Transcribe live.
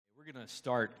We're going to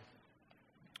start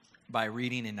by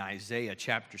reading in Isaiah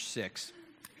chapter 6.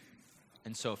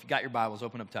 And so if you got your Bibles,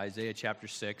 open up to Isaiah chapter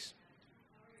 6.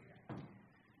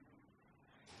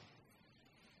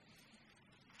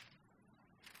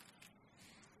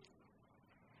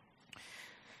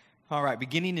 All right,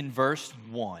 beginning in verse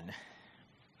 1.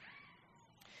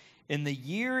 In the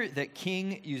year that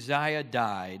King Uzziah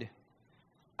died,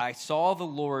 I saw the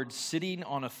Lord sitting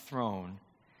on a throne,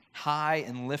 high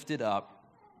and lifted up,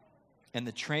 and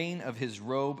the train of his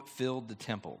robe filled the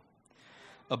temple.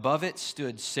 Above it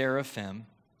stood seraphim.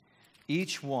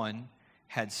 Each one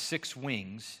had 6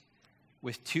 wings.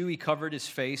 With 2 he covered his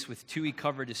face, with 2 he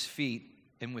covered his feet,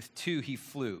 and with 2 he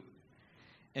flew.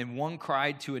 And one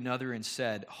cried to another and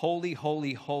said, Holy,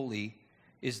 holy, holy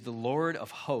is the Lord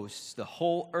of hosts. The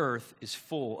whole earth is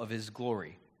full of his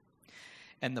glory.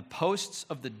 And the posts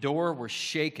of the door were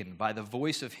shaken by the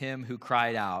voice of him who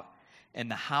cried out, and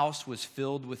the house was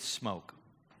filled with smoke.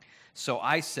 So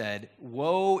I said,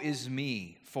 Woe is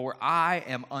me, for I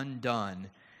am undone,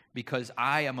 because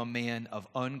I am a man of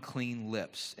unclean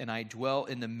lips, and I dwell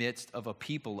in the midst of a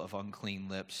people of unclean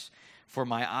lips. For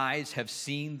my eyes have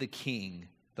seen the King,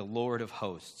 the Lord of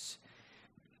hosts.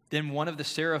 Then one of the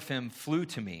seraphim flew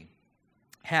to me,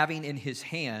 having in his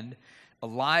hand a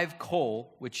live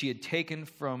coal which he had taken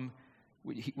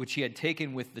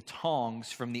with the tongs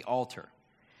from the altar.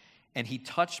 And he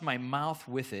touched my mouth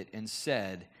with it and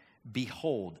said,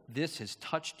 Behold, this has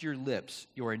touched your lips.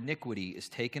 Your iniquity is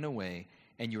taken away,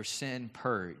 and your sin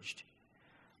purged.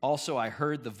 Also I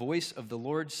heard the voice of the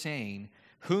Lord saying,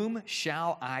 Whom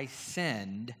shall I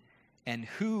send, and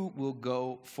who will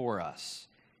go for us?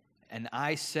 And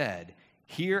I said,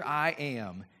 Here I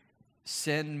am,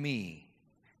 send me.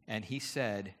 And he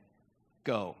said,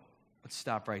 Go. Let's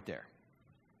stop right there.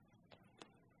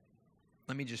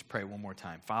 Let me just pray one more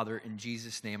time. Father, in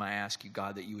Jesus' name, I ask you,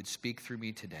 God, that you would speak through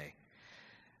me today.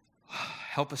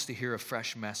 Help us to hear a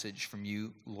fresh message from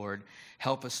you, Lord.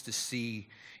 Help us to see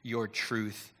your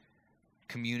truth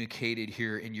communicated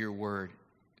here in your word,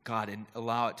 God, and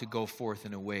allow it to go forth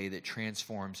in a way that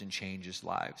transforms and changes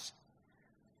lives.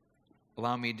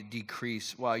 Allow me to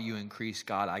decrease while you increase,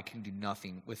 God. I can do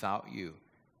nothing without you.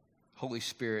 Holy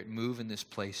Spirit, move in this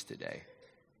place today.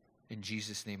 In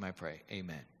Jesus' name I pray.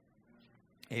 Amen.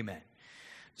 Amen.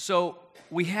 So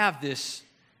we have this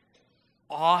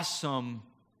awesome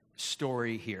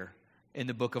story here in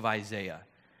the book of Isaiah,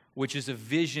 which is a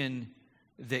vision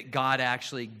that God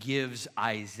actually gives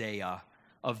Isaiah,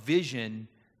 a vision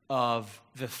of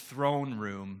the throne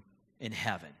room in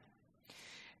heaven.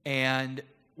 And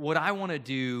what I want to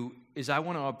do is I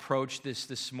want to approach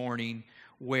this morning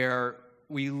where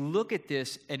we look at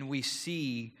this and we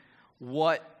see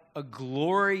what a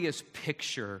glorious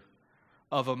picture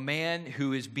of a man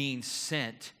who is being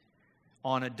sent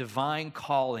on a divine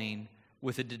calling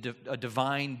with a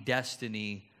divine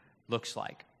destiny looks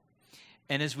like.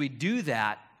 And as we do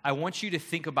that, I want you to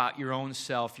think about your own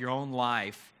self, your own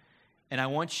life, and I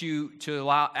want you to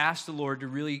ask the Lord to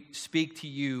really speak to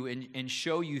you and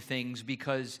show you things,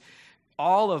 because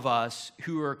all of us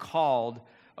who are called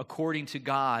according to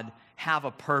God have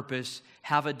a purpose,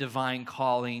 have a divine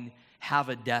calling, have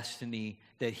a destiny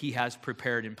that he has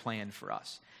prepared and planned for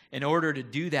us. In order to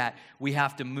do that, we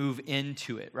have to move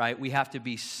into it, right? We have to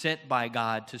be sent by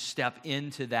God to step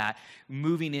into that.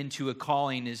 Moving into a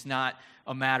calling is not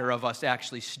a matter of us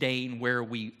actually staying where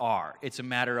we are. It's a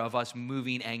matter of us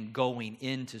moving and going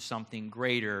into something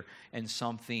greater and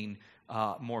something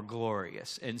more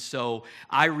glorious. And so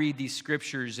I read these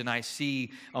scriptures and I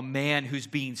see a man who's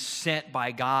being sent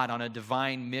by God on a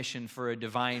divine mission for a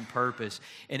divine purpose.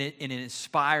 And it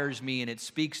inspires me and it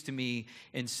speaks to me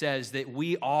and says that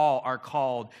we all are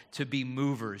called to be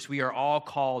movers. We are all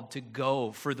called to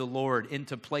go for the Lord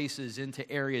into places,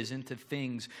 into areas, into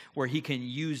things where he can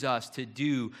use us to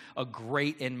do a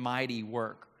great and mighty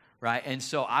work, right? And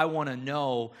so I want to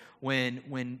know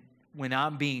when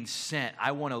I'm being sent,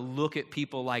 I want to look at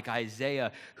people like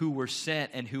Isaiah who were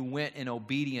sent and who went in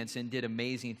obedience and did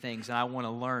amazing things, and I want to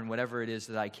learn whatever it is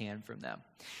that I can from them.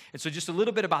 And so just a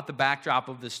little bit about the backdrop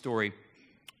of this story.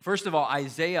 First of all,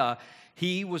 Isaiah,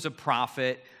 he was a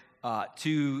prophet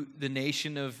to the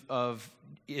nation of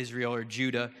Israel or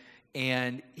Judah,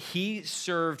 and he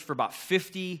served for about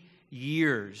 50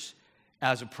 years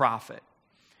as a prophet.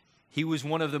 He was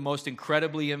one of the most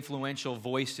incredibly influential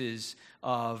voices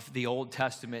of the Old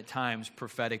Testament times,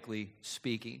 prophetically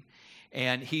speaking.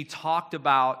 And he talked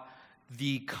about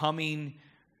the coming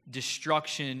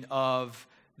destruction of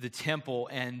the temple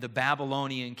and the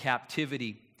Babylonian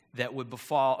captivity that would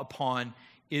befall upon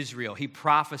Israel. He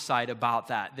prophesied about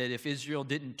that if Israel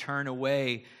didn't turn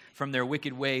away from their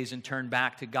wicked ways and turn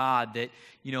back to God, that,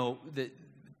 that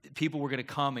people were going to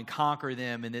come and conquer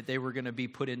them and that they were going to be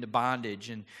put into bondage.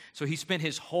 And so he spent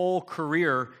his whole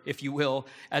career, if you will,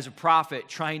 as a prophet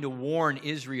trying to warn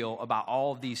Israel about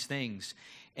all of these things.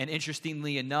 And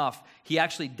interestingly enough, he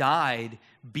actually died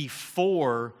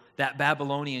before that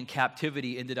Babylonian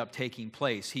captivity ended up taking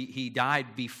place. He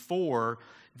died before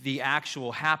the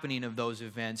actual happening of those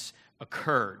events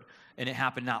occurred. And it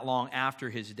happened not long after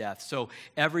his death. So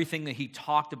everything that he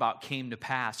talked about came to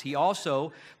pass. He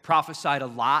also prophesied a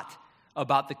lot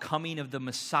about the coming of the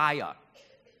Messiah.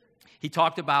 He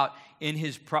talked about in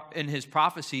his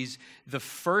prophecies the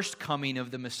first coming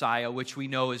of the Messiah, which we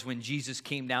know is when Jesus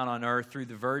came down on earth through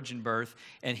the virgin birth,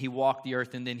 and he walked the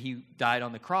earth, and then he died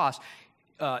on the cross.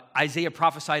 Isaiah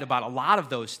prophesied about a lot of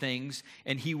those things,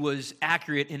 and he was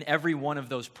accurate in every one of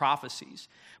those prophecies.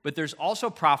 But there's also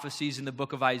prophecies in the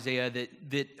book of Isaiah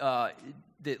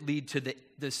that lead to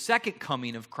the second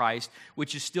coming of Christ,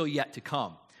 which is still yet to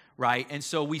come, right? And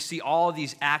so we see all of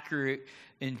these accurate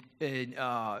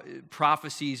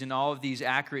prophecies and all of these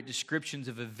accurate descriptions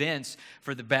of events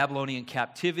for the Babylonian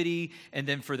captivity and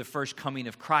then for the first coming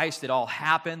of Christ that all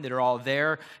happened, that are all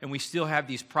there. And we still have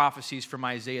these prophecies from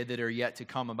Isaiah that are yet to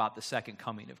come about the second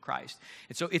coming of Christ.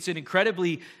 And so it's an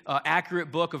incredibly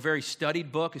accurate book, a very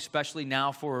studied book, especially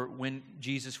now for when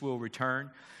Jesus will return.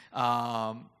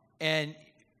 And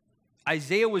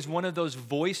Isaiah was one of those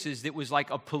voices that was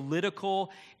like a political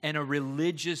and a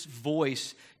religious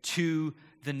voice to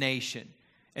the nation.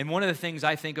 And one of the things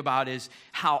I think about is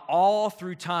how all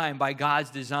through time, by God's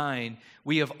design,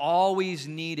 we have always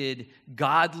needed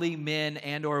godly men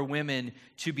and or women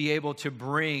to be able to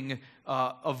bring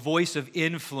a voice of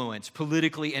influence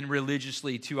politically and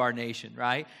religiously to our nation,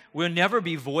 right? We'll never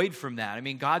be void from that. I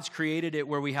mean, God's created it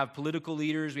where we have political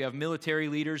leaders, we have military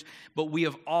leaders, but we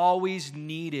have always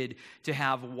needed to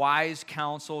have wise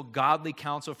counsel, godly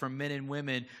counsel from men and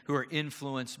women who are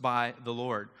influenced by the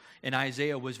Lord. And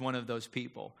Isaiah was one of those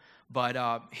people.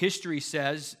 But history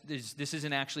says, this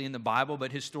isn't actually in the Bible,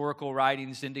 but historical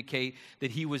writings indicate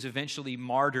that he was eventually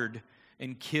martyred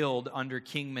and killed under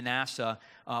King Manasseh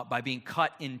by being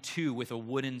cut in two with a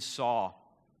wooden saw.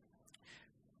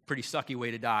 Pretty sucky way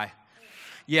to die.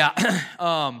 Yeah,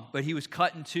 but he was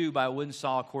cut in two by a wooden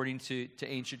saw according to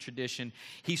ancient tradition.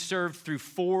 He served through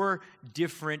 4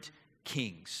 different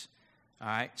kings. All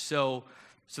right, so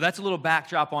that's a little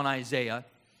backdrop on Isaiah.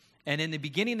 And in the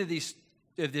beginning of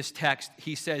this text,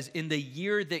 he says, in the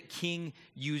year that King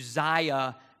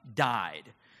Uzziah died.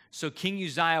 So King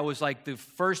Uzziah was like the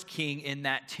first king in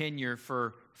that tenure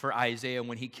for Isaiah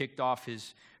when he kicked off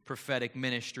his prophetic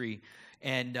ministry.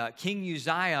 And King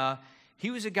Uzziah, he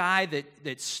was a guy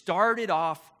that started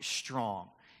off strong.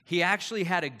 He actually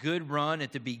had a good run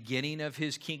at the beginning of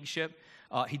his kingship.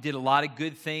 He did a lot of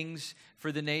good things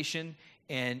for the nation.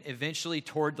 And eventually,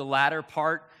 toward the latter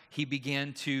part, he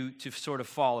began to sort of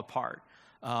fall apart.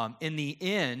 In the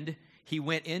end, he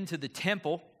went into the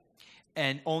temple,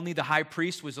 and only the high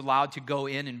priest was allowed to go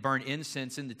in and burn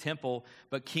incense in the temple.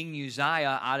 But King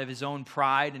Uzziah, out of his own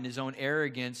pride and his own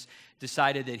arrogance,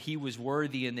 decided that he was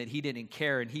worthy and that he didn't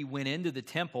care. And he went into the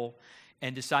temple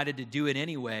and decided to do it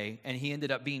anyway. And he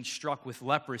ended up being struck with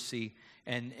leprosy.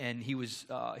 And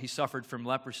he suffered from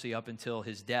leprosy up until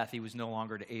his death. He was no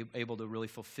longer able to really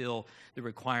fulfill the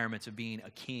requirements of being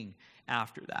a king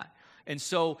after that. And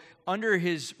so under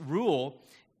his rule,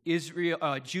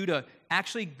 Judah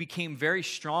actually became very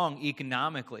strong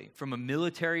economically. From a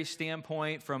military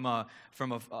standpoint, from a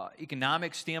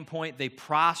economic standpoint, they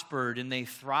prospered and they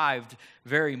thrived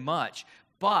very much.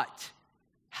 But,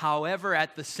 however,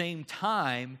 at the same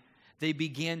time, they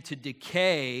began to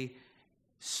decay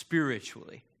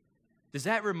spiritually. Does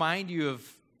that remind you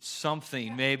of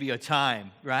something, maybe a time,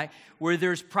 right? Where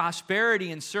there's prosperity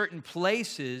in certain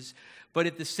places, but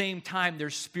at the same time,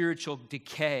 there's spiritual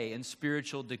decay and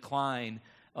spiritual decline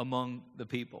among the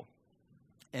people.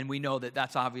 And we know that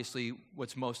that's obviously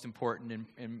what's most important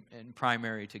and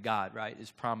primary to God, right?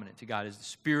 Is prominent to God, is the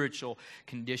spiritual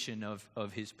condition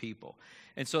of his people.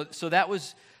 And so that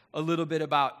was a little bit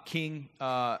about King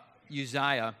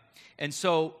Uzziah. And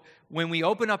so when we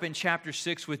open up in chapter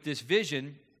 6 with this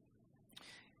vision,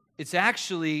 it's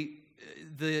actually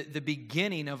the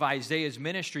beginning of Isaiah's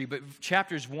ministry, but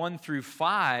chapters 1 through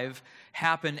 5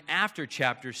 happen after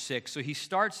chapter 6. So he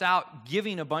starts out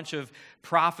giving a bunch of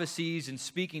prophecies and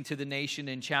speaking to the nation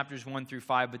in chapters 1 through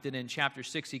 5, but then in chapter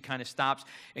 6 he kind of stops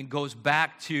and goes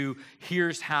back to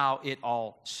here's how it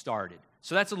all started.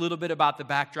 So that's a little bit about the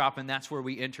backdrop, and that's where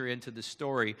we enter into the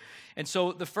story. And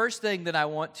so the first thing that I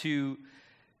want to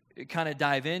kind of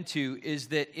dive into is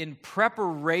that in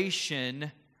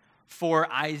preparation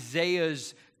for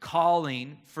Isaiah's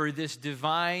calling, for this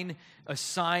divine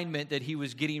assignment that he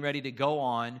was getting ready to go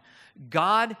on,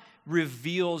 God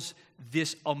reveals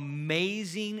this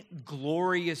amazing,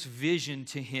 glorious vision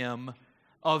to him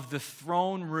of the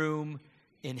throne room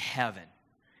in heaven.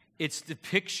 It's the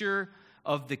picture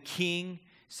of the king.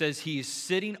 It says he is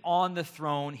sitting on the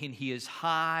throne and he is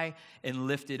high and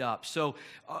lifted up. So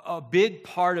a big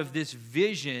part of this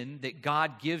vision that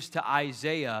God gives to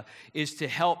Isaiah is to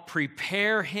help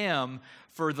prepare him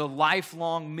for the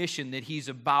lifelong mission that he's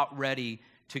about ready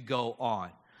to go on.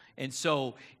 And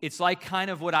so it's like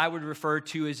kind of what I would refer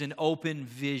to as an open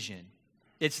vision.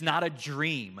 It's not a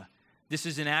dream. This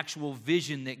is an actual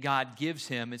vision that God gives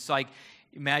him. It's like,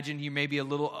 imagine you may be a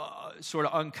little sort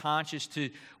of unconscious to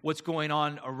what's going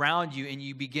on around you, and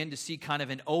you begin to see kind of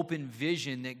an open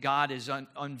vision that God is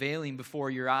unveiling before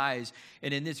your eyes.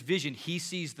 And in this vision, he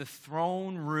sees the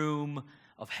throne room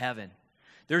of heaven.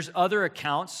 There's other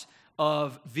accounts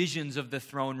of visions of the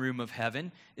throne room of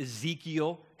heaven.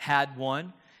 Ezekiel had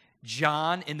one.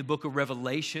 John in the book of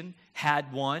Revelation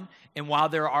had one. And while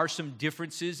there are some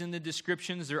differences in the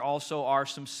descriptions, there also are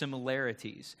some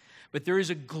similarities. But there is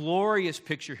a glorious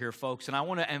picture here, folks, and I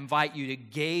want to invite you to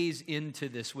gaze into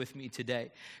this with me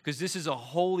today, because this is a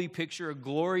holy picture, a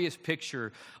glorious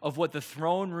picture of what the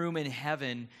throne room in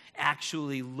heaven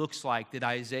actually looks like that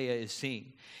Isaiah is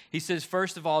seeing. He says,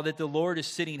 first of all, that the Lord is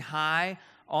sitting high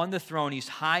on the throne. He's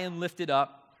high and lifted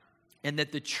up, and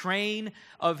that the train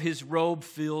of his robe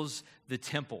fills the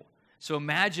temple. So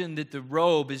imagine that the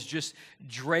robe is just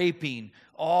draping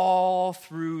all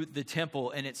through the temple,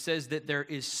 and it says that there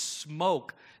is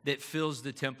smoke that fills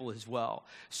the temple as well.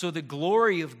 So the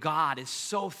glory of God is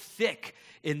so thick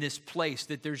in this place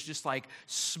that there's just like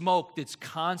smoke that's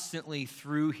constantly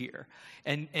through here.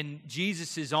 And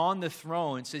Jesus is on the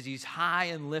throne. It says he's high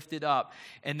and lifted up.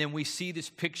 And then we see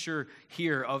this picture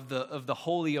here of the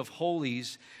Holy of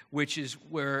Holies, which is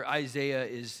where Isaiah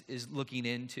is looking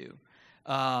into.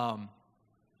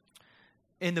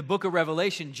 In the book of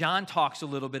Revelation, John talks a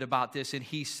little bit about this, and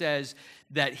he says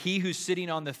that he who's sitting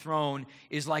on the throne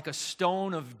is like a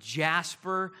stone of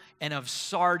jasper and of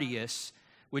sardius,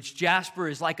 which jasper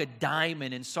is like a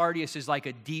diamond and sardius is like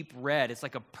a deep red. It's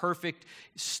like a perfect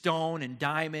stone and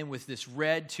diamond with this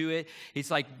red to it.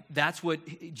 It's like that's what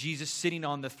Jesus sitting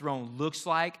on the throne looks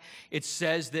like. It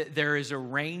says that there is a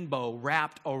rainbow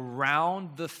wrapped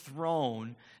around the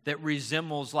throne that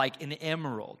resembles like an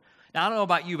emerald. Now, I don't know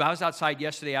about you, but I was outside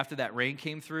yesterday after that rain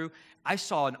came through. I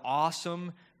saw an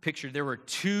awesome picture. There were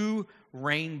 2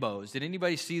 rainbows. Did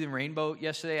anybody see the rainbow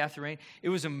yesterday after rain? It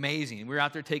was amazing. We were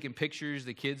out there taking pictures.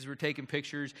 The kids were taking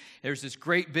pictures. There was this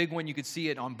great big one. You could see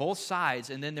it on both sides.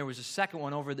 And then there was a second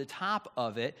one over the top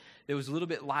of it that was a little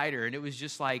bit lighter. And it was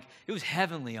just like, it was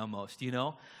heavenly almost, you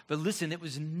know? But listen, it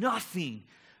was nothing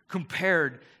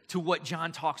compared to what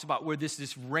John talks about, where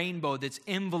this rainbow that's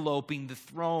enveloping the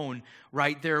throne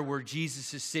right there where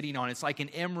Jesus is sitting on. It's like an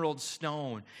emerald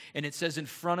stone. And it says in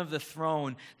front of the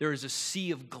throne, there is a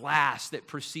sea of glass that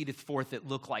proceedeth forth that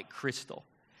look like crystal.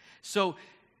 So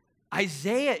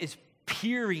Isaiah is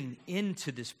peering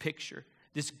into this picture,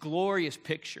 this glorious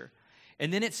picture.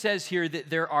 And then it says here that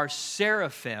there are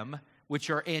seraphim, which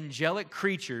are angelic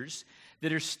creatures,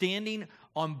 that are standing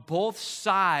on both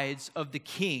sides of the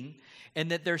king,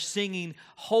 and that they're singing,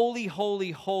 "Holy,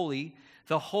 holy, holy,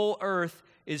 the whole earth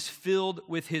is filled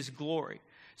with his glory."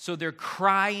 So they're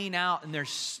crying out and they're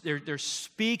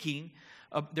speaking,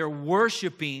 they're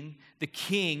worshiping the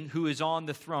king who is on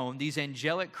the throne, these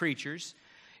angelic creatures.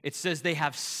 It says they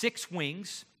have 6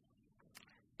 wings.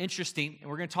 Interesting, and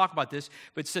we're going to talk about this,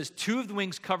 but it says 2 of the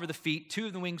wings cover the feet, 2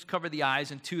 of the wings cover the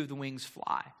eyes, and 2 of the wings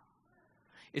fly.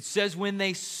 It says when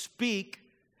they speak,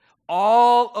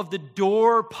 all of the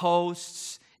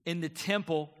doorposts in the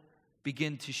temple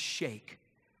begin to shake.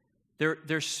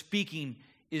 Their speaking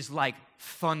is like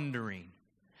thundering.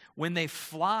 When they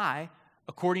fly,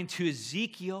 according to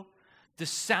Ezekiel, the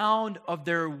sound of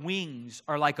their wings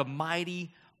are like a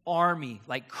mighty army,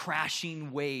 like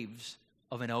crashing waves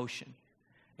of an ocean.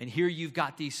 And here you've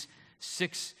got these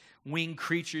 6 winged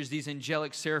creatures, these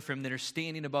angelic seraphim that are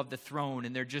standing above the throne,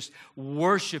 and they're just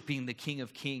worshiping the King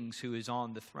of Kings who is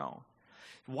on the throne.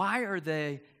 Why are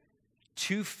they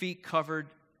 2 feet covered,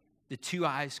 the 2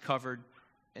 eyes covered,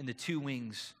 and the 2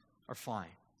 wings are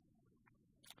flying?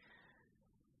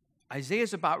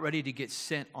 Isaiah's about ready to get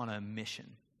sent on a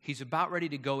mission. He's about ready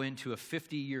to go into a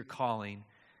 50-year calling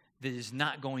that is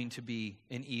not going to be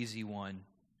an easy one,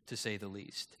 to say the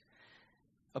least.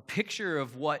 A picture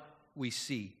of what we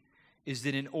see is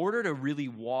that in order to really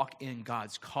walk in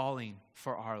God's calling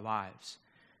for our lives,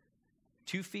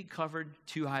 2 feet covered,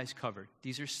 2 eyes covered.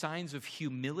 These are signs of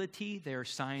humility. They are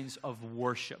signs of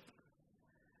worship.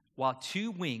 While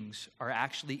 2 wings are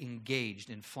actually engaged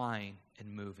in flying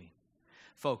and moving.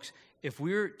 Folks, if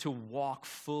we're to walk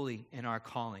fully in our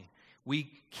calling,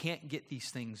 we can't get these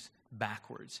things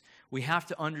backwards. We have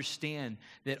to understand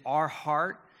that our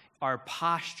heart, our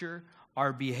posture,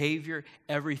 our behavior,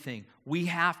 everything, we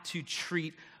have to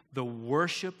treat the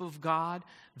worship of God,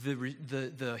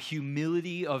 the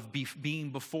humility of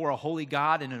being before a holy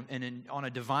God and on a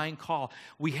divine call.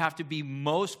 We have to be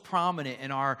most prominent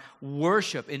in our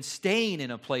worship and staying in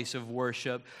a place of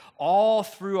worship all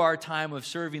through our time of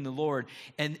serving the Lord,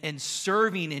 and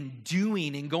serving and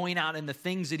doing and going out in the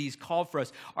things that He's called for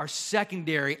us are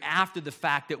secondary after the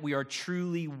fact that we are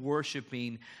truly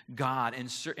worshiping God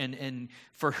and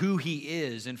for who He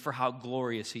is and for how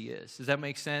glorious He is. Does that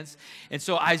make sense? And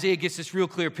so Isaiah gets this real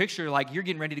clear picture, like you're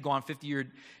getting ready to go on a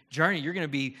 50-year journey. You're going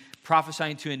to be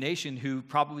prophesying to a nation who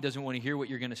probably doesn't want to hear what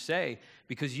you're going to say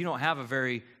because you don't have a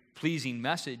very pleasing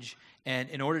message. And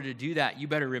in order to do that, you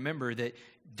better remember that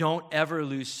don't ever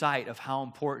lose sight of how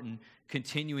important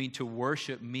continuing to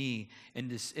worship me and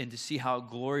to see how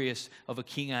glorious of a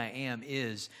king I am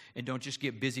is. And don't just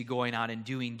get busy going out and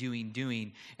doing,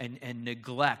 and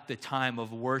neglect the time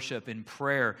of worship and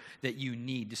prayer that you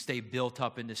need to stay built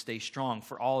up and to stay strong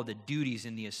for all of the duties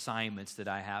and the assignments that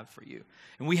I have for you.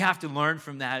 And we have to learn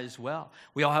from that as well.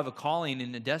 We all have a calling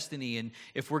and a destiny, and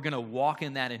if we're going to walk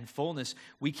in that in fullness,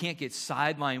 we can't get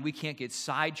sidelined. We can't get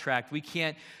sidetracked. We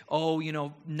can't,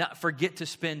 not forget to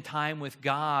spend time with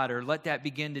God or let that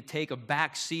begin to take a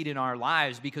back seat in our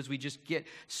lives because we just get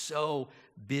so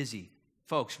busy.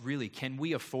 Folks, really, can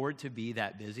we afford to be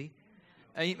that busy?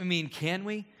 I mean, can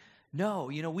we? No,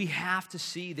 we have to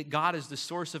see that God is the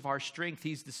source of our strength.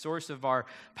 He's the source of our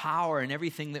power and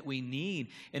everything that we need.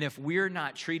 And if we're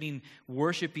not treating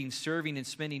worshiping, serving, and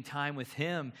spending time with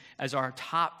Him as our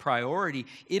top priority,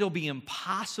 it'll be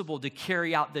impossible to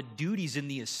carry out the duties and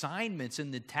the assignments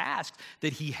and the tasks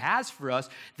that He has for us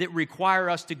that require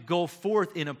us to go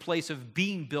forth in a place of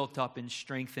being built up and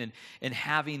strengthened and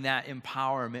having that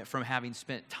empowerment from having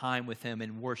spent time with Him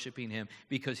and worshiping Him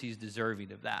because He's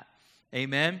deserving of that.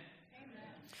 Amen?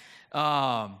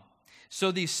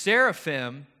 So these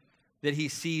seraphim that He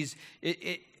sees,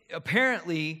 it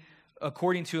apparently,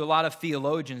 according to a lot of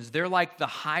theologians, they're like the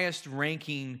highest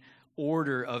ranking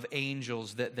order of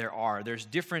angels that there are. There's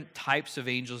different types of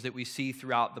angels that we see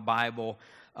throughout the Bible.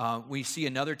 We see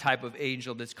another type of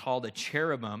angel that's called a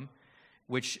cherubim,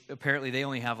 which apparently they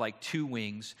only have like 2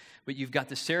 wings. But you've got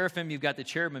the seraphim, you've got the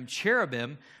cherubim.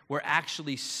 Cherubim were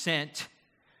actually sent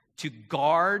to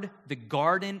guard the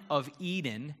Garden of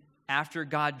Eden after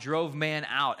God drove man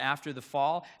out after the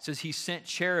fall. It says He sent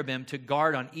cherubim to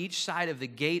guard on each side of the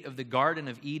gate of the Garden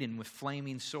of Eden with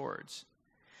flaming swords.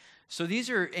 So these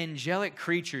are angelic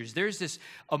creatures. There's this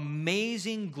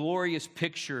amazing, glorious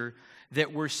picture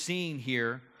that we're seeing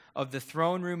here of the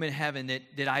throne room in heaven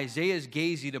that Isaiah is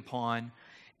gazing upon.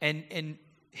 And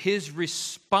his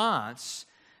response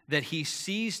that he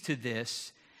sees to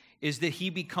this is that he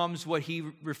becomes what he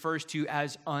refers to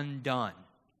as undone.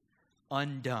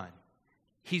 Undone.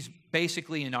 He's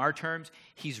basically, in our terms,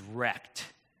 he's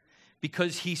wrecked.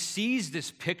 Because he sees this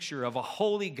picture of a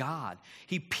holy God.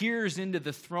 He peers into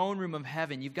the throne room of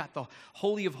heaven. You've got the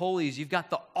Holy of Holies. You've got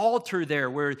the altar there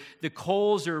where the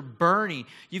coals are burning.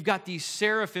 You've got these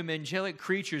seraphim, angelic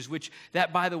creatures, which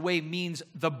that, by the way, means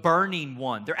the burning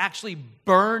one. They're actually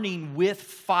burning with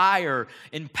fire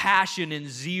and passion and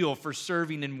zeal for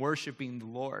serving and worshiping the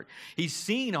Lord. He's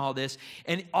seeing all this,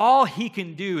 and all he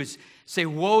can do is say,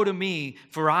 "Woe to me,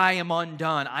 for I am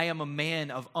undone. I am a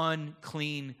man of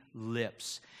unclean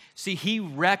lips." See, he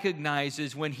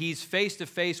recognizes when he's face to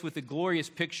face with the glorious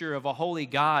picture of a holy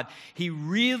God, he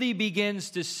really begins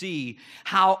to see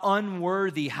how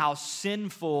unworthy, how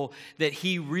sinful that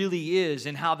he really is,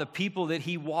 and how the people that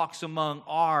he walks among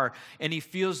are. And he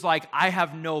feels like, I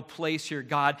have no place here,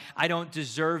 God. I don't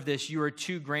deserve this. You are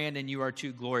too grand and you are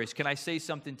too glorious. Can I say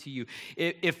something to you?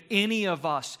 If any of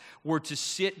us were to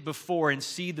sit before and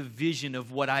see the vision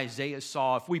of what Isaiah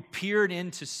saw, if we peered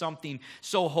into something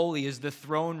so holy as the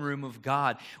throne room of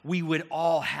God, we would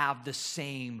all have the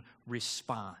same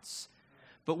response.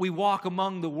 But we walk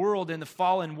among the world, in the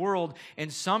fallen world,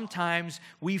 and sometimes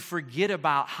we forget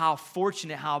about how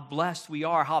fortunate, how blessed we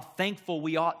are, how thankful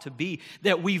we ought to be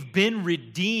that we've been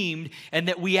redeemed and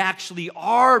that we actually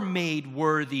are made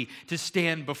worthy to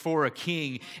stand before a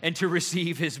king and to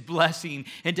receive his blessing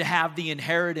and to have the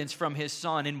inheritance from his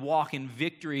son and walk in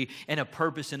victory and a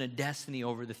purpose and a destiny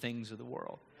over the things of the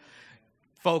world.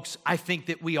 Folks, I think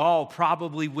that we all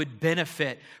probably would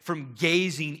benefit from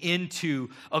gazing into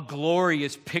a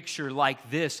glorious picture like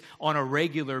this on a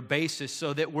regular basis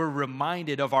so that we're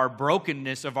reminded of our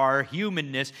brokenness, of our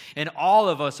humanness, and all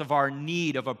of us of our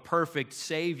need of a perfect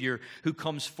Savior who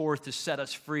comes forth to set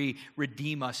us free,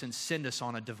 redeem us, and send us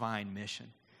on a divine mission.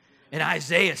 And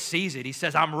Isaiah sees it. He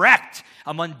says, I'm wrecked.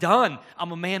 I'm undone.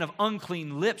 I'm a man of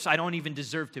unclean lips. I don't even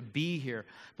deserve to be here.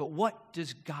 But what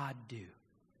does God do?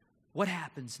 What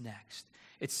happens next?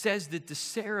 It says that the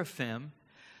seraphim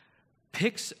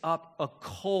picks up a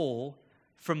coal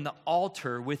from the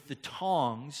altar with the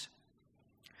tongs,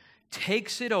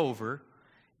 takes it over,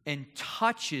 and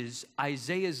touches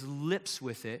Isaiah's lips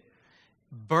with it,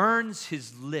 burns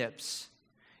his lips.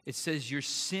 It says, your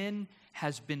sin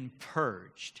has been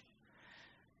purged.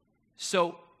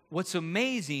 So what's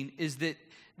amazing is that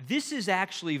this is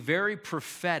actually very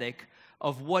prophetic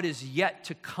of what is yet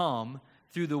to come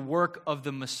through the work of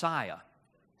the Messiah,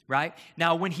 right?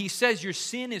 Now, when he says your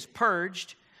sin is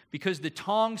purged because the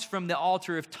tongs from the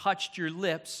altar have touched your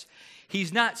lips,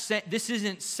 he's not saying, this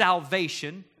isn't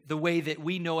salvation the way that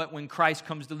we know it when Christ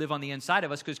comes to live on the inside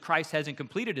of us, because Christ hasn't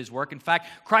completed his work. In fact,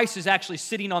 Christ is actually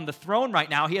sitting on the throne right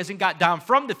now. He hasn't got down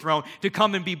from the throne to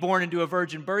come and be born into a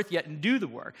virgin birth yet and do the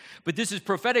work. But this is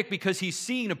prophetic because he's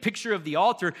seeing a picture of the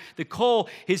altar, the coal.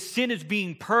 His sin is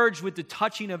being purged with the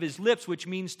touching of his lips, which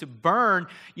means to burn,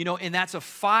 and that's a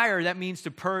fire. That means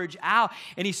to purge out.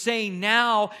 And he's saying,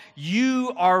 now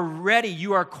you are ready.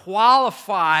 You are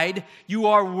qualified. You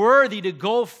are worthy to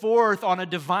go forth on a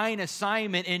divine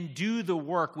assignment and do the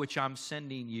work which I'm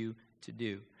sending you to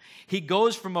do. He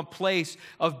goes from a place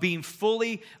of being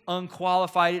fully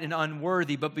unqualified and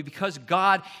unworthy, but because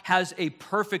God has a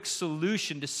perfect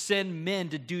solution to send men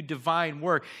to do divine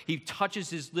work, he touches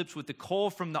his lips with the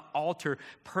coal from the altar,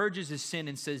 purges his sin,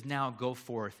 and says, now go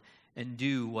forth and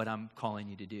do what I'm calling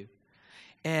you to do.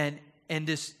 And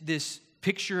this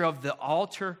picture of the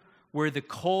altar where the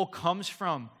coal comes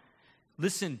from,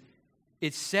 listen,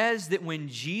 it says that when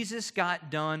Jesus got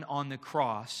done on the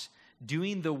cross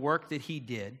doing the work that he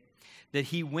did, that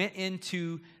he went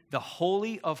into the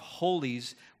Holy of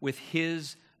Holies with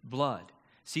his blood.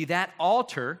 See, that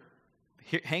altar,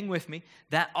 hang with me,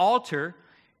 that altar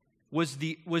was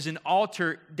an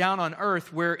altar down on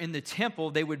earth where in the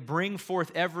temple they would bring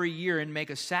forth every year and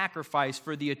make a sacrifice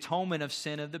for the atonement of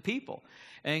sin of the people.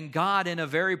 And God, in a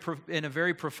very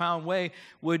profound way,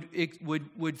 would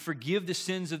forgive the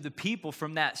sins of the people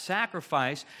from that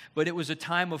sacrifice. But it was a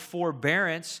time of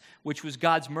forbearance, which was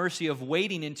God's mercy of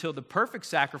waiting until the perfect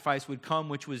sacrifice would come,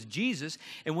 which was Jesus.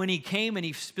 And when he came and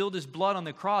he spilled his blood on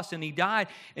the cross and he died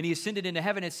and he ascended into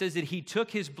heaven, it says that he took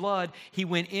his blood, he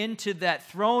went into that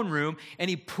throne room,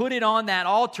 and he put it on that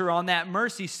altar, on that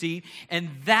mercy seat, and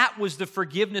that was the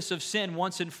forgiveness of sin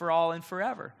once and for all and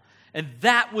forever. And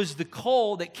that was the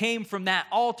coal that came from that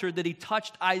altar that he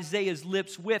touched Isaiah's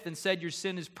lips with and said, your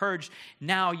sin is purged.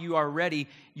 Now you are ready.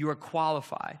 You are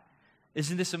qualified.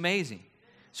 Isn't this amazing?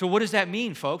 So what does that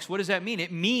mean, folks? What does that mean?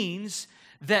 It means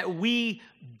that we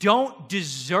don't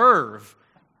deserve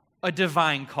a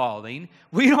divine calling.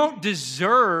 We don't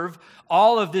deserve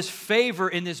all of this favor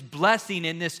and this blessing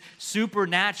and this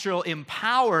supernatural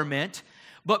empowerment.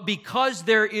 But because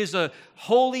there is a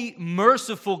holy,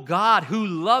 merciful God who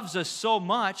loves us so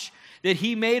much that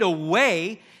he made a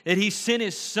way, that he sent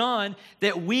his son,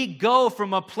 that we go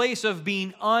from a place of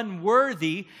being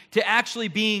unworthy to actually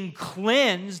being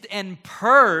cleansed and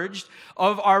purged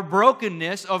of our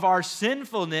brokenness, of our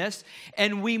sinfulness,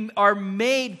 and we are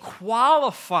made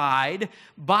qualified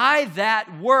by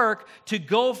that work to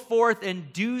go forth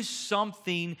and do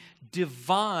something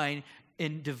divine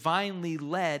and divinely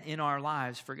led in our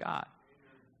lives for God.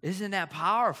 Isn't that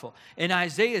powerful? And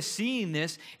Isaiah is seeing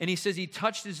this, and he says he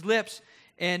touched his lips,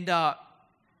 and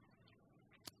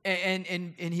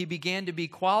he began to be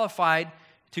qualified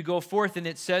to go forth. And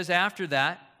it says after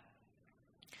that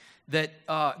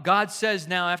God says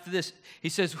now after this, he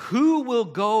says, who will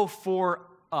go for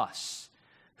us?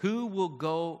 Who will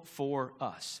go for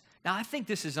us? Now, I think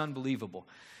this is unbelievable.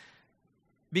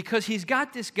 Because he's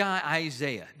got this guy,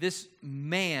 Isaiah, this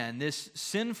man, this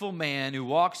sinful man who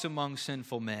walks among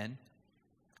sinful men.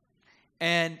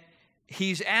 And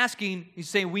he's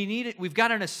saying, we've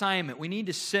got an assignment. We need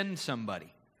to send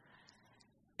somebody.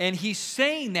 And he's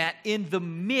saying that in the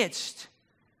midst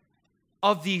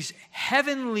of these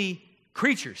heavenly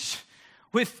creatures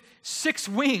with 6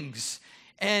 wings.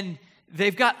 And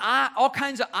they've got all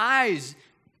kinds of eyes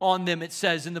on them, it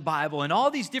says in the Bible, and all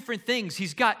these different things.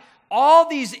 He's got all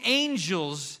these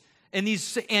angels and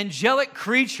these angelic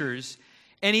creatures,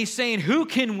 and he's saying, who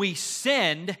can we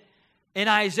send? And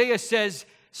Isaiah says,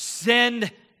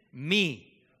 Send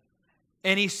me.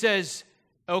 And he says,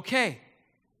 okay,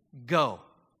 go.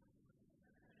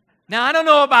 Now, I don't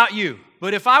know about you,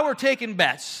 but if I were taking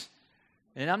bets,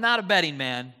 and I'm not a betting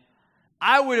man,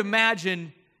 I would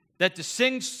imagine that the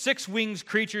six-winged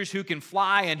creatures who can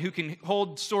fly and who can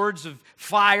hold swords of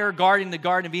fire guarding the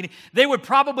Garden of Eden, they would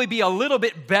probably be a little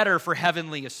bit better for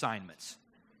heavenly assignments.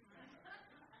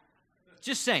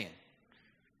 Just saying.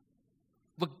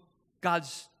 Look,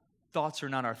 God's thoughts are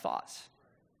not our thoughts,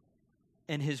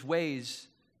 and His ways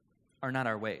are not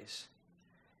our ways.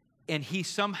 And He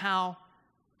somehow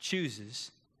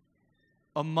chooses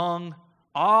among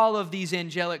all of these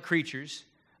angelic creatures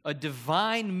a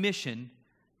divine mission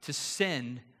to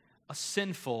send a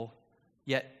sinful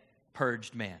yet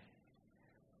purged man.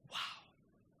 Wow.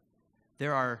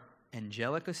 There are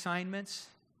angelic assignments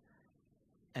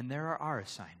and there are our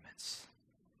assignments.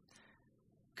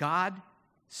 God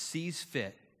sees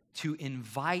fit to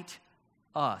invite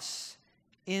us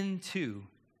into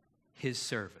His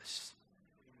service.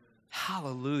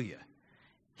 Hallelujah.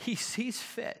 He sees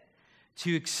fit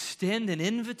to extend an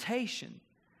invitation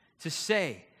to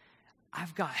say,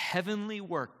 I've got heavenly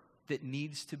work that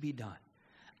needs to be done.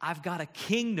 I've got a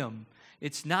kingdom.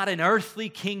 It's not an earthly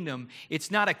kingdom.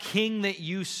 It's not a king that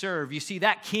you serve. You see,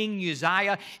 that King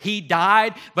Uzziah, he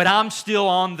died, but I'm still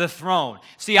on the throne.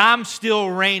 See, I'm still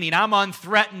reigning. I'm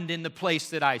unthreatened in the place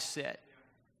that I sit.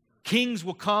 Kings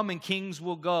will come and kings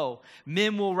will go.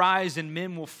 Men will rise and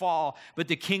men will fall. But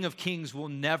the King of Kings will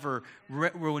never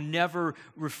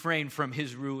refrain from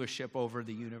His rulership over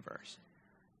the universe.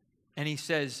 And He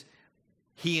says,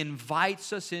 He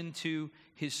invites us into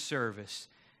His service.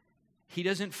 He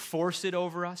doesn't force it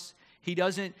over us. He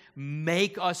doesn't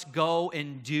make us go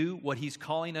and do what He's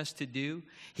calling us to do.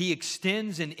 He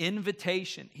extends an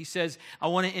invitation. He says, I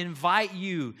want to invite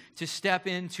you to step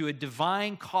into a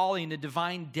divine calling, a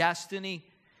divine destiny,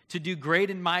 to do great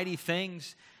and mighty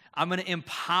things. I'm going to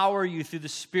empower you through the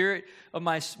Spirit of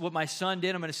what my Son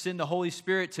did. I'm going to send the Holy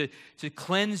Spirit to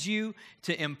cleanse you,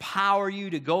 to empower you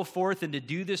to go forth and to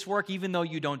do this work, even though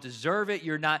you don't deserve it.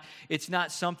 It's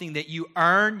not something that you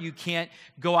earn. You can't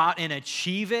go out and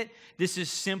achieve it. This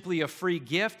is simply a free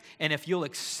gift. And if you'll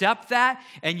accept that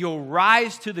and you'll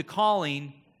rise to the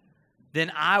calling,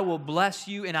 then I will bless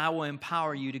you and I will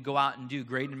empower you to go out and do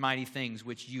great and mighty things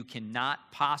which you cannot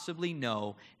possibly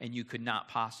know and you could not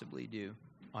possibly do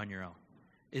on your own.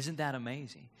 Isn't that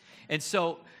amazing? And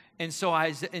so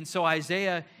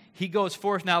Isaiah, he goes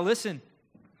forth. Now listen,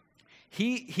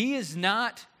 he is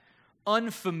not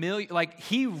unfamiliar. Like,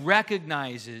 he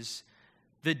recognizes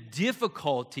the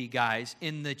difficulty, guys,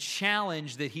 in the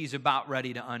challenge that he's about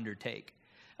ready to undertake.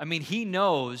 I mean, he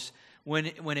knows when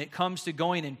it comes to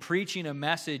going and preaching a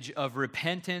message of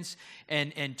repentance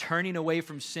and turning away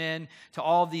from sin to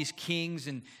all these kings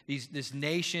and this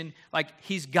nation, like,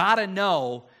 he's got to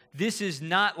know this is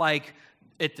not like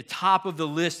at the top of the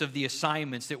list of the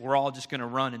assignments that we're all just going to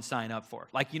run and sign up for.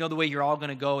 Like, you know, the way you're all going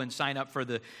to go and sign up for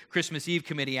the Christmas Eve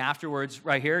committee afterwards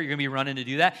right here, you're going to be running to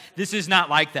do that. This is not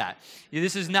like that.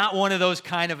 This is not one of those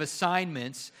kind of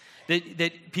assignments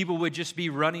that people would just be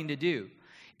running to do.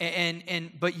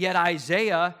 But yet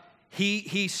Isaiah,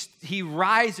 he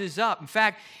rises up. In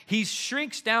fact, he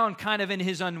shrinks down kind of in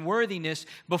his unworthiness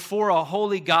before a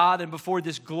holy God and before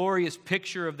this glorious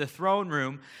picture of the throne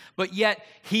room. But yet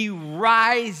he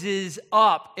rises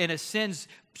up and ascends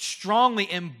strongly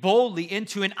and boldly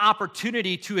into an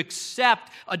opportunity to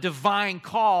accept a divine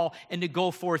call and to go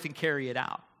forth and carry it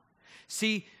out.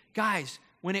 See, guys,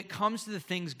 when it comes to the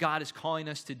things God is calling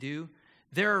us to do,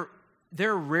 they're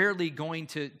rarely going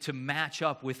to match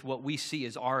up with what we see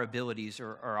as our abilities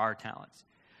or our talents.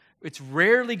 It's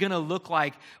rarely going to look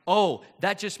like, oh,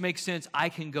 that just makes sense, I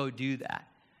can go do that.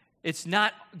 It's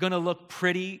not going to look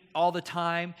pretty all the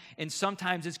time, and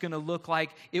sometimes it's going to look like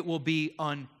it will be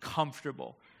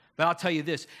uncomfortable. But I'll tell you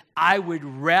this, I would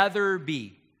rather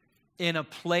be in a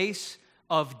place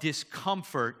of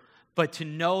discomfort, but to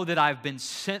know that I've been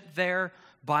sent there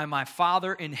by my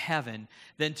Father in heaven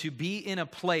than to be in a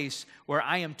place where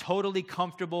I am totally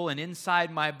comfortable and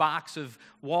inside my box of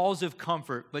walls of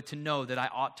comfort, but to know that I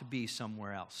ought to be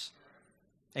somewhere else.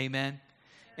 Amen?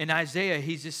 And Isaiah,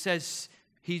 he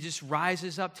just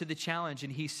rises up to the challenge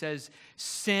and he says,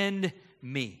 send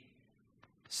me.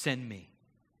 Send me.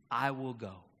 I will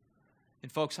go.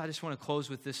 And folks, I just want to close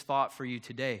with this thought for you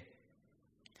today.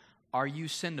 Are you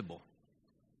sendable?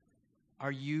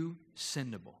 Are you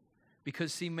sendable?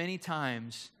 Because, see, many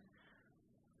times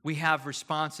we have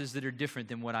responses that are different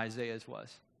than what Isaiah's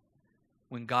was.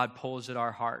 When God pulls at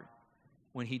our heart,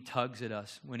 when He tugs at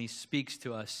us, when He speaks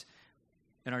to us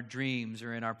in our dreams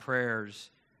or in our prayers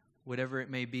whatever it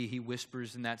may be, he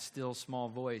whispers in that still small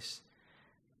voice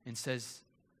and says,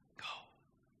 go,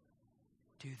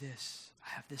 do this.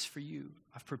 I have this for you.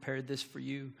 I've prepared this for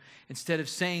you. Instead of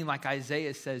saying like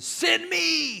Isaiah says, send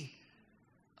me.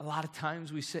 A lot of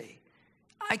times we say,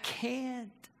 I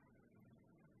can't.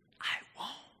 I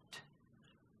won't.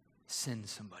 Send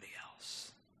somebody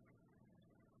else.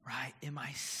 Right? Am I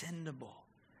sendable?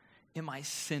 Am I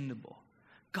sendable?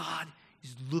 God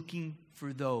is looking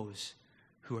for those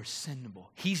who are sendable.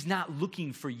 He's not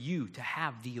looking for you to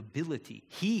have the ability.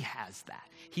 He has that.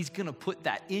 He's going to put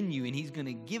that in you, and he's going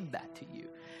to give that to you.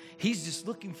 He's just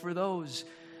looking for those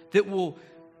that will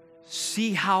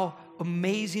see how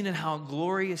amazing and how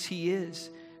glorious he is,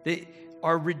 that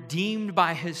are redeemed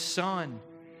by his Son,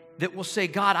 that will say,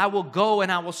 God, I will go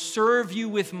and I will serve you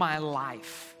with my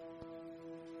life.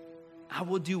 I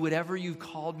will do whatever you've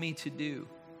called me to do.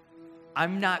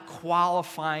 I'm not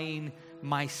qualifying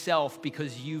myself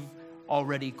because you've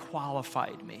already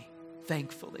qualified me,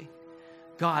 thankfully.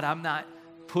 God, I'm not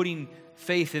putting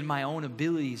faith in my own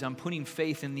abilities. I'm putting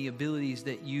faith in the abilities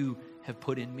that you have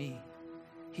put in me.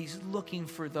 He's looking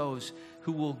for those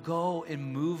who will go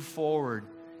and move forward,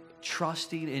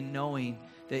 trusting and knowing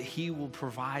that he will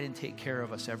provide and take care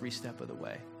of us every step of the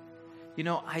way. You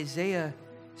know, Isaiah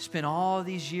spent all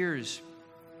these years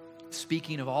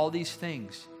speaking of all these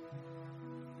things,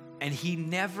 and he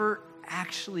never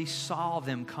actually saw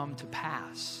them come to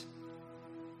pass.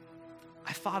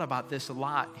 I thought about this a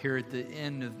lot here at the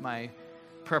end of my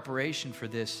preparation for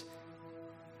this.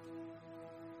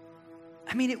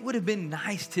 I mean, it would have been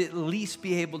nice to at least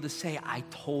be able to say, I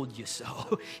told you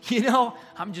so. You know,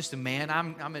 I'm just a man.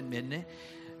 I'm admitting it.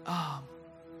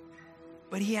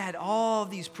 But he had all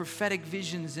these prophetic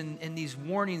visions and these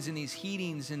warnings and these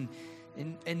heedings,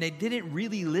 and they didn't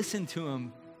really listen to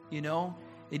him, you know.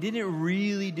 They didn't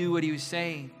really do what he was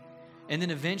saying. And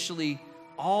then eventually,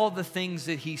 all the things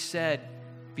that he said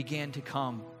began to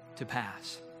come to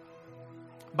pass.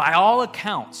 By all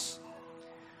accounts,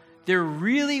 there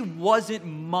really wasn't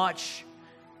much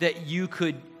that you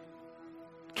could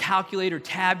calculate or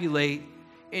tabulate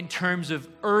in terms of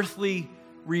earthly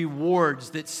rewards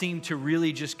that seemed to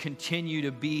really just continue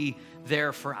to be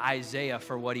there for Isaiah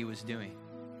for what he was doing.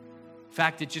 In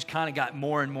fact, it just kind of got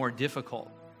more and more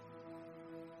difficult.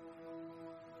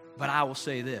 But I will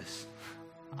say this,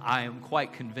 I am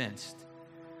quite convinced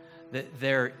that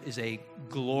there is a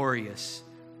glorious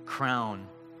crown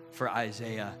for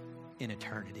Isaiah in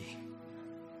eternity.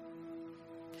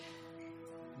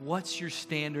 What's your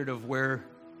standard of where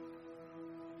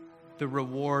the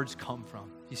rewards come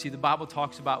from? You see, the Bible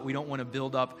talks about we don't want to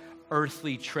build up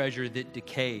earthly treasure that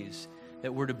decays,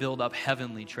 that we're to build up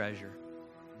heavenly treasure.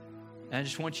 And I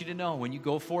just want you to know, when you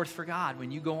go forth for God,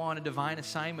 when you go on a divine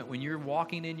assignment, when you're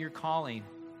walking in your calling,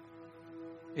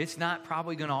 it's not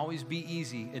probably going to always be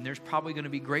easy, and there's probably going to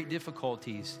be great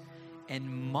difficulties. And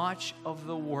much of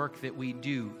the work that we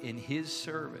do in his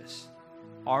service,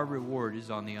 our reward is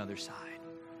on the other side.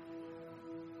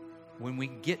 When we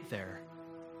get there,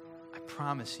 I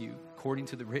promise you, according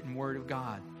to the written word of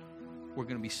God, we're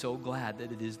going to be so glad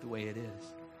that it is the way it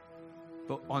is.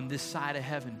 But on this side of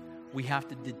heaven, we have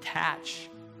to detach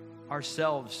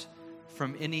ourselves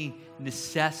from any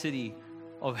necessity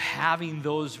of having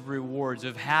those rewards,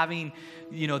 of having,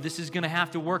 you know, this is going to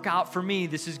have to work out for me.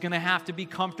 This is going to have to be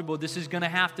comfortable. This is going to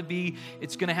have to be,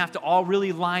 it's going to have to all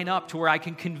really line up to where I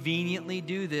can conveniently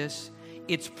do this.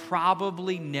 It's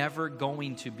probably never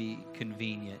going to be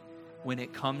convenient when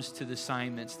it comes to the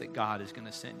assignments that God is going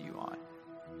to send you on.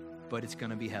 But it's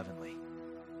going to be heavenly,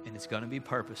 and it's going to be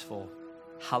purposeful.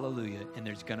 Hallelujah. And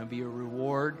there's going to be a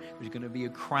reward. There's going to be a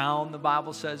crown, the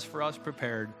Bible says, for us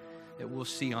prepared that we'll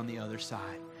see on the other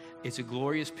side. It's a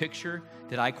glorious picture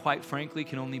that I, quite frankly,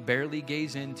 can only barely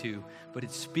gaze into, but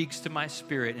it speaks to my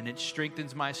spirit and it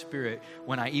strengthens my spirit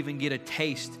when I even get a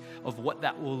taste of what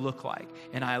that will look like.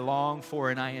 And I long for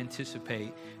and I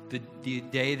anticipate the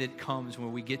day that comes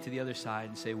when we get to the other side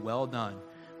and say, well done,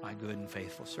 my good and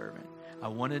faithful servant. I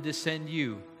wanted to send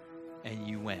you and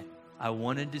you went. I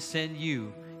wanted to send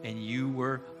you, and you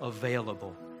were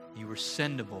available. You were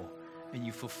sendable, and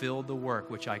you fulfilled the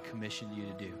work which I commissioned you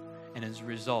to do. And as a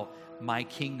result, my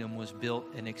kingdom was built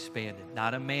and expanded.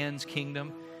 Not a man's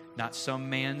kingdom, not some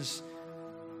man's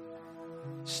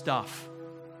stuff,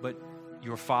 but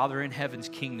your Father in heaven's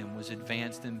kingdom was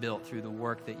advanced and built through the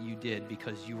work that you did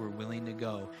because you were willing to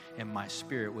go, and my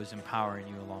Spirit was empowering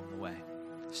you along the way.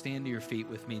 Stand to your feet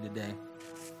with me today.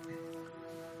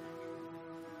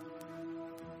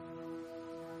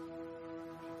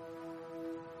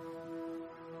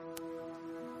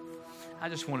 I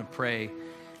just want to pray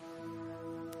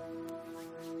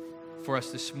for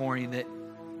us this morning that,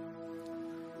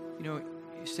 you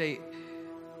say,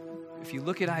 if you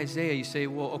look at Isaiah, you say,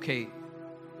 well, okay,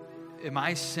 am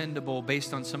I sendable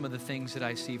based on some of the things that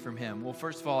I see from him? Well,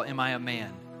 first of all, am I a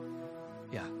man?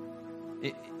 Yeah.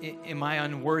 Am I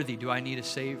unworthy? Do I need a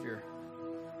Savior?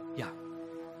 Yeah.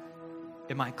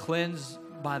 Am I cleansed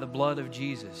by the blood of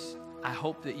Jesus? I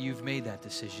hope that you've made that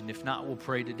decision. If not, we'll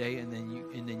pray today, and then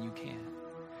you can.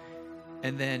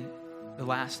 And then the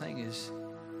last thing is,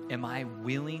 am I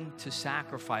willing to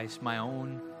sacrifice my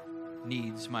own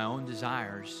needs, my own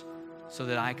desires, so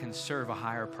that I can serve a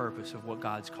higher purpose of what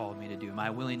God's called me to do? Am I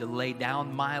willing to lay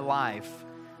down my life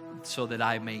so that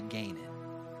I may gain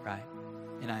it, right?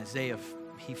 And Isaiah,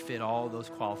 he fit all those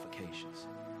qualifications.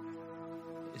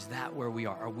 Is that where we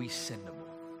are? Are we sendable?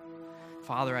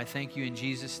 Father, I thank you in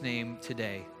Jesus' name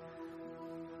today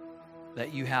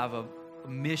that you have a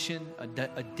mission,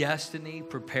 a destiny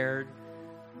prepared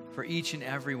for each and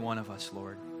every one of us,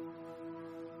 Lord.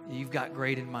 You've got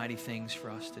great and mighty things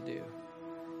for us to do.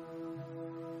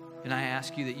 And I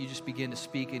ask you that you just begin to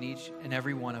speak in each and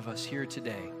every one of us here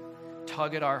today.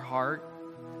 Tug at our heart.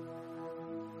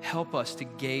 Help us to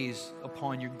gaze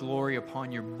upon your glory,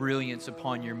 upon your brilliance,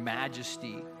 upon your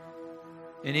majesty.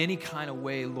 In any kind of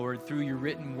way, Lord, through your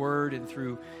written word and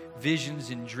through visions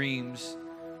and dreams,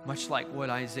 much like what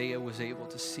Isaiah was able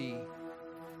to see.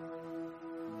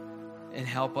 And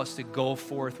help us to go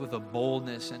forth with a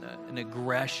boldness and an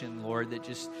aggression, Lord, that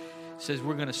just says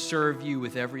we're going to serve you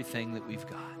with everything that we've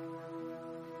got.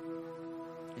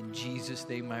 In Jesus'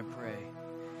 name I pray.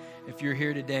 If you're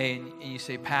here today and you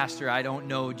say, Pastor, I don't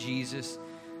know Jesus.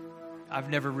 I've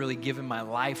never really given my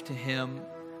life to him.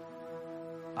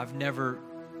 I've never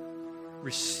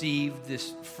received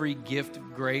this free gift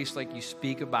of grace like you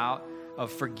speak about,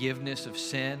 of forgiveness of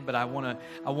sin, but I want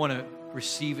to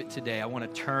receive it today. I want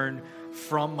to turn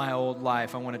from my old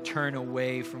life. I want to turn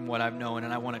away from what I've known,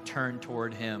 and I want to turn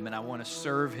toward him, and I want to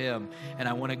serve him, and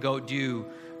I want to go do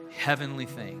heavenly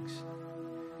things.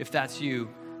 If that's you,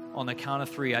 on the count of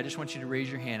 3, I just want you to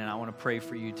raise your hand, and I want to pray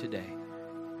for you today.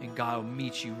 And God will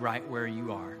meet you right where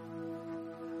you are.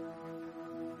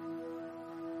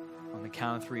 On the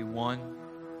count of 3, 1,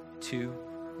 2,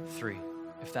 3.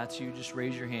 If that's you, just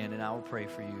raise your hand, and I will pray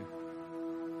for you.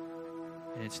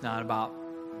 And it's not about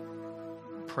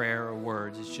prayer or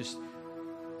words. It's just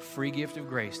a free gift of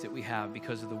grace that we have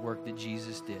because of the work that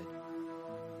Jesus did.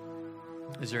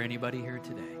 Is there anybody here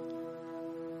today?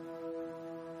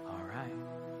 All right.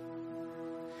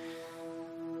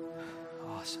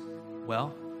 Awesome.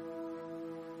 Well,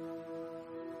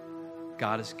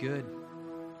 God is good.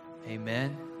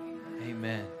 Amen.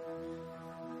 Amen.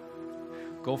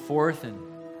 Go forth in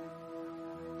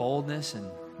boldness and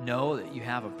know that you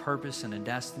have a purpose and a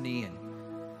destiny, and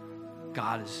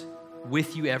God is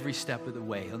with you every step of the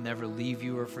way. He'll never leave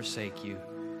you or forsake you.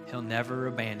 He'll never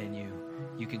abandon you.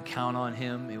 You can count on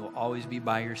him. He will always be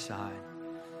by your side.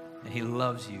 And he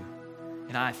loves you.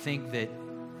 And I think that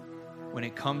when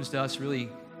it comes to us really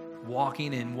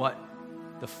walking in what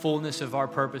the fullness of our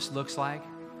purpose looks like,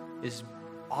 as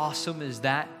awesome as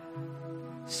that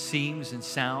seems and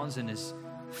sounds, and as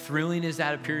thrilling as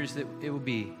that appears that it will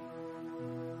be,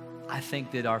 I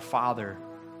think that our Father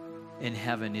in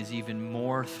heaven is even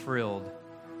more thrilled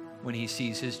when he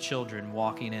sees his children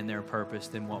walking in their purpose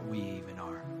than what we even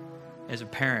are. As a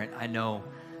parent, I know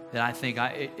that I think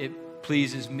it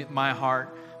pleases my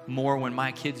heart more when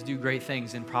my kids do great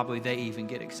things than probably they even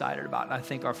get excited about. And I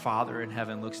think our Father in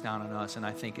heaven looks down on us, and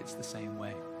I think it's the same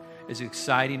way. As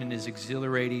exciting and as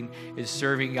exhilarating as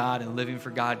serving God and living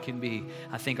for God can be,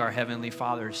 I think our Heavenly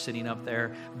Father is sitting up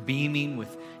there beaming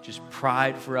with just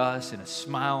pride for us and a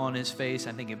smile on his face.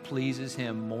 I think it pleases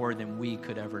him more than we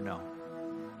could ever know.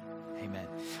 Amen.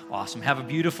 Awesome. Have a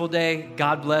beautiful day.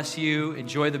 God bless you.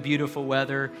 Enjoy the beautiful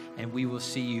weather, and we will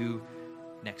see you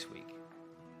next week.